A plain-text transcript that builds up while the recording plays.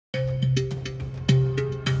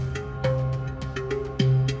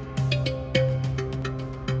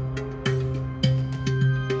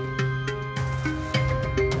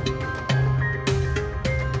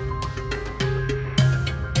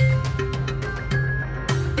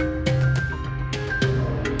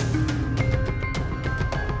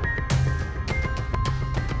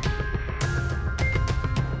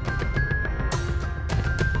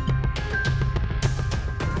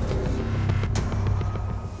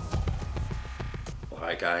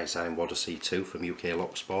Hi guys, I'm Odyssey2 from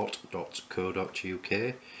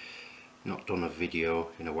uklocksport.co.uk. Not done a video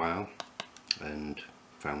in a while and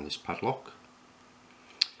found this padlock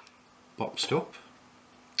boxed up.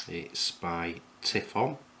 It's by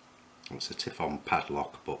TIFON. It's a TIFON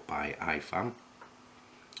padlock but by IFAM.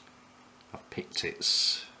 I've picked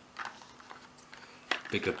its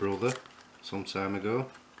bigger brother some time ago,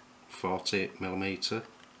 40mm.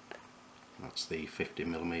 That's the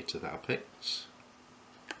 50mm that I picked.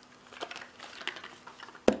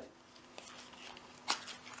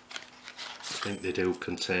 I think they do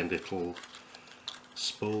contain little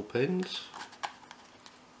spool pins.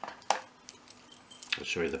 I'll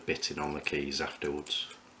show you the bitting on the keys afterwards.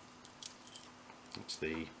 That's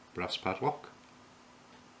the brass padlock.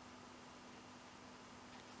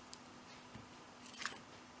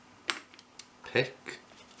 Pick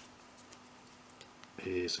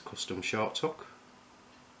is a custom short hook.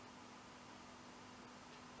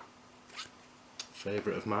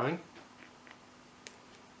 Favourite of mine.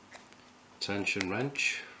 Tension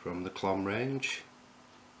wrench from the Clom range.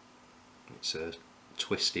 It's a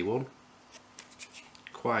twisty one,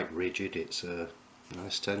 quite rigid. It's a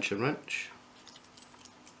nice tension wrench.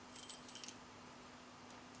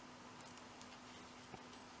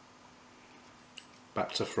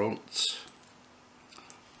 Back to front,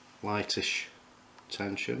 lightish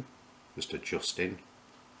tension, just adjusting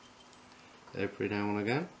every now and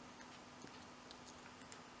again.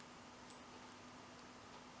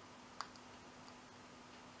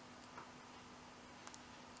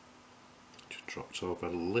 Dropped over a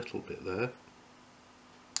little bit there.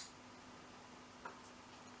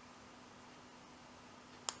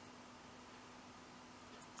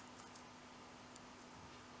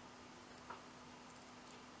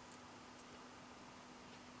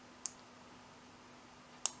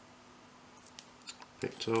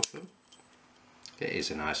 Picked open. It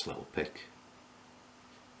is a nice little pick.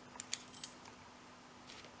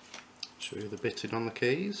 Show you the bitting on the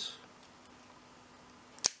keys.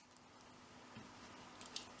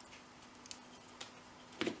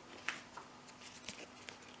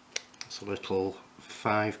 A little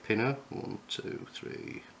 5-pinner, 1, 2,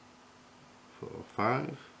 3, 4,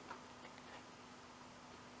 5.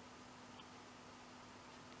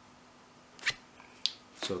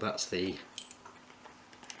 So that's the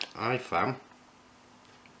IFAM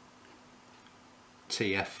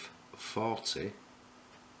TF40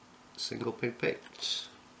 single pin picked.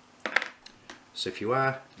 So if you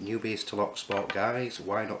are newbies to lock sport guys,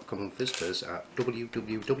 why not come and visit us at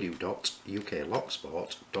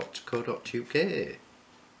www.uklocksport.co.uk.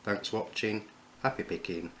 Thanks for watching, happy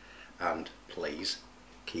picking, and please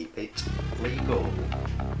keep it legal.